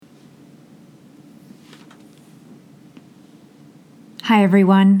Hi,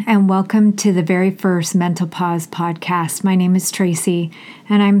 everyone, and welcome to the very first Mental Pause podcast. My name is Tracey,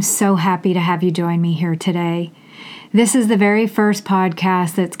 and I'm so happy to have you join me here today. This is the very first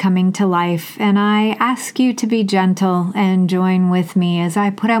podcast that's coming to life, and I ask you to be gentle and join with me as I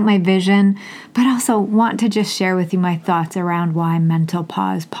put out my vision, but also want to just share with you my thoughts around why Mental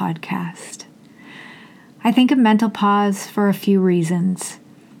Pause podcast. I think of mental pause for a few reasons.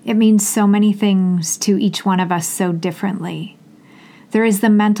 It means so many things to each one of us so differently. There is the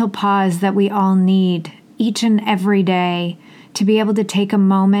mental pause that we all need each and every day to be able to take a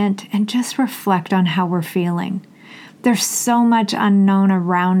moment and just reflect on how we're feeling. There's so much unknown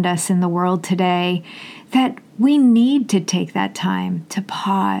around us in the world today that we need to take that time to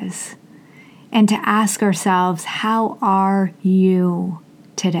pause and to ask ourselves, how are you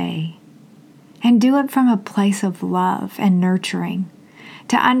today? And do it from a place of love and nurturing,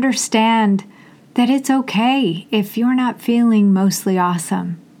 to understand that it's okay if you're not feeling mostly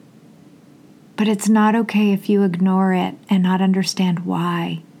awesome. But it's not okay if you ignore it and not understand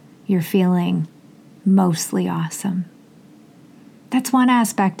why you're feeling mostly awesome. That's one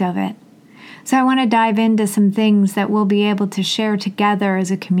aspect of it. So I want to dive into some things that we'll be able to share together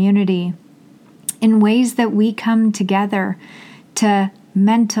as a community in ways that we come together to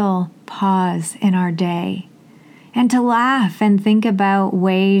mental pause in our day. And to laugh and think about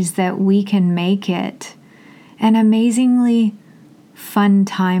ways that we can make it an amazingly fun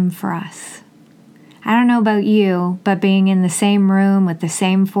time for us. I don't know about you, but being in the same room with the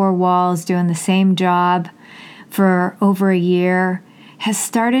same four walls, doing the same job for over a year has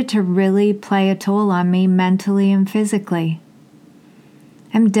started to really play a toll on me mentally and physically.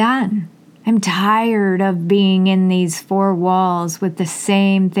 I'm done. I'm tired of being in these four walls with the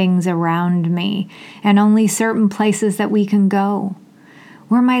same things around me and only certain places that we can go.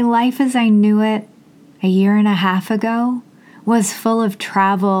 Where my life as I knew it a year and a half ago was full of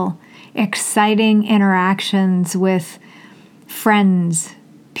travel, exciting interactions with friends,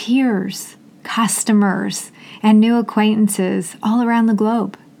 peers, customers, and new acquaintances all around the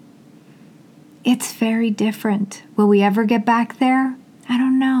globe. It's very different. Will we ever get back there? I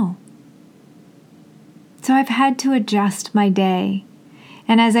don't know. So I've had to adjust my day.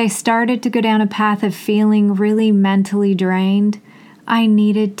 And as I started to go down a path of feeling really mentally drained, I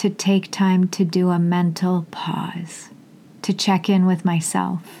needed to take time to do a mental pause, to check in with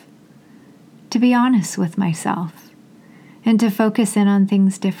myself, to be honest with myself, and to focus in on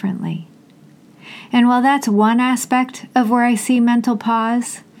things differently. And while that's one aspect of where I see mental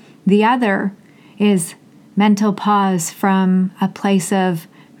pause, the other is mental pause from a place of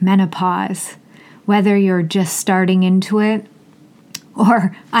menopause. Whether you're just starting into it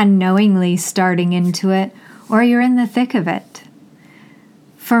or unknowingly starting into it, or you're in the thick of it.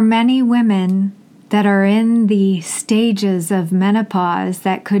 For many women that are in the stages of menopause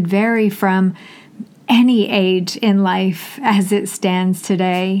that could vary from any age in life as it stands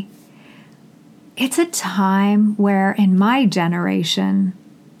today, it's a time where in my generation,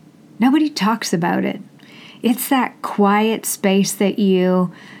 nobody talks about it. It's that quiet space that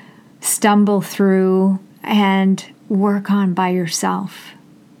you stumble through and work on by yourself.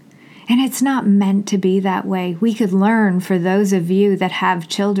 And it's not meant to be that way. We could learn for those of you that have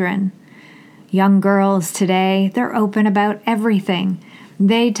children. Young girls today, they're open about everything.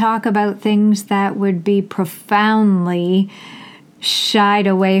 They talk about things that would be profoundly shied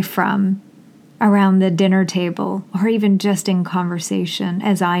away from around the dinner table or even just in conversation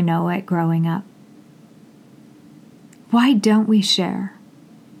as I know it growing up. Why don't we share?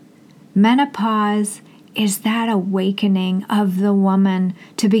 Menopause is that awakening of the woman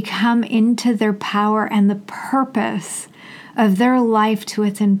to become into their power and the purpose of their life to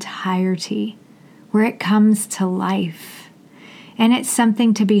its entirety, where it comes to life. And it's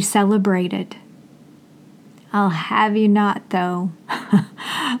something to be celebrated. I'll have you not, though.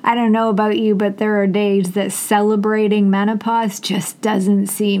 I don't know about you, but there are days that celebrating menopause just doesn't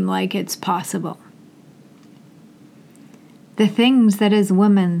seem like it's possible. The things that as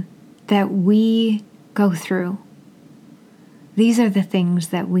women that we go through, these are the things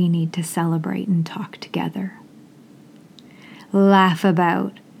that we need to celebrate and talk together. Laugh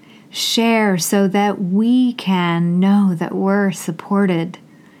about, share so that we can know that we're supported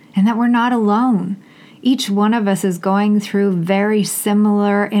and that we're not alone. Each one of us is going through very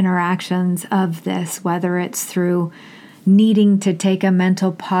similar interactions of this, whether it's through needing to take a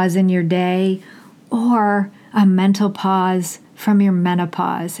mental pause in your day or a mental pause from your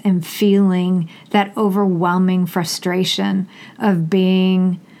menopause and feeling that overwhelming frustration of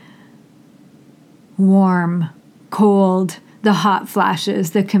being warm, cold, the hot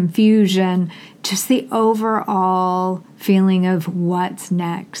flashes, the confusion, just the overall feeling of what's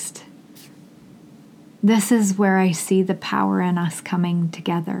next. This is where I see the power in us coming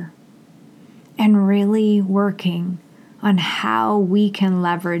together and really working on how we can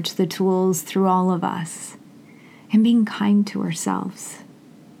leverage the tools through all of us and being kind to ourselves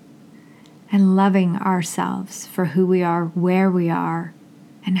and loving ourselves for who we are, where we are,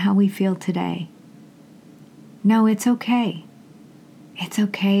 and how we feel today. No, it's okay. It's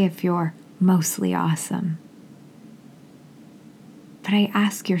okay if you're mostly awesome. But I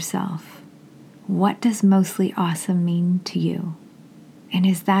ask yourself, what does mostly awesome mean to you? And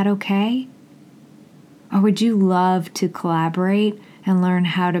is that okay? Or would you love to collaborate and learn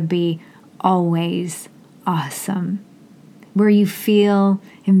how to be always awesome, where you feel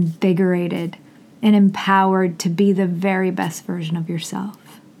invigorated and empowered to be the very best version of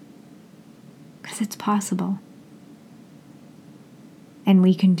yourself? Because it's possible. And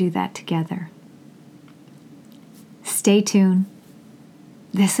we can do that together. Stay tuned.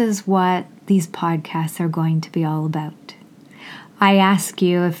 This is what these podcasts are going to be all about. I ask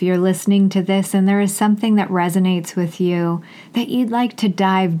you, if you're listening to this and there is something that resonates with you that you'd like to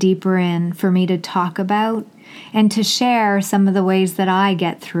dive deeper in for me to talk about and to share some of the ways that I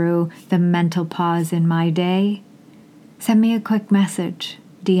get through the mental pause in my day, send me a quick message,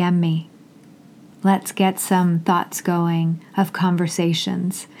 DM me. Let's get some thoughts going of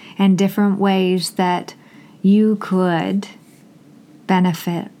conversations and different ways that you could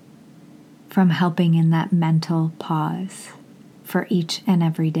benefit from helping in that mental pause for each and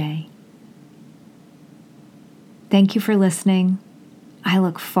every day. Thank you for listening. I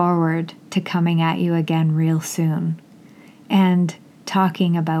look forward to coming at you again real soon and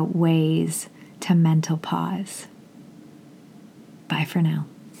talking about ways to mental pause. Bye for now.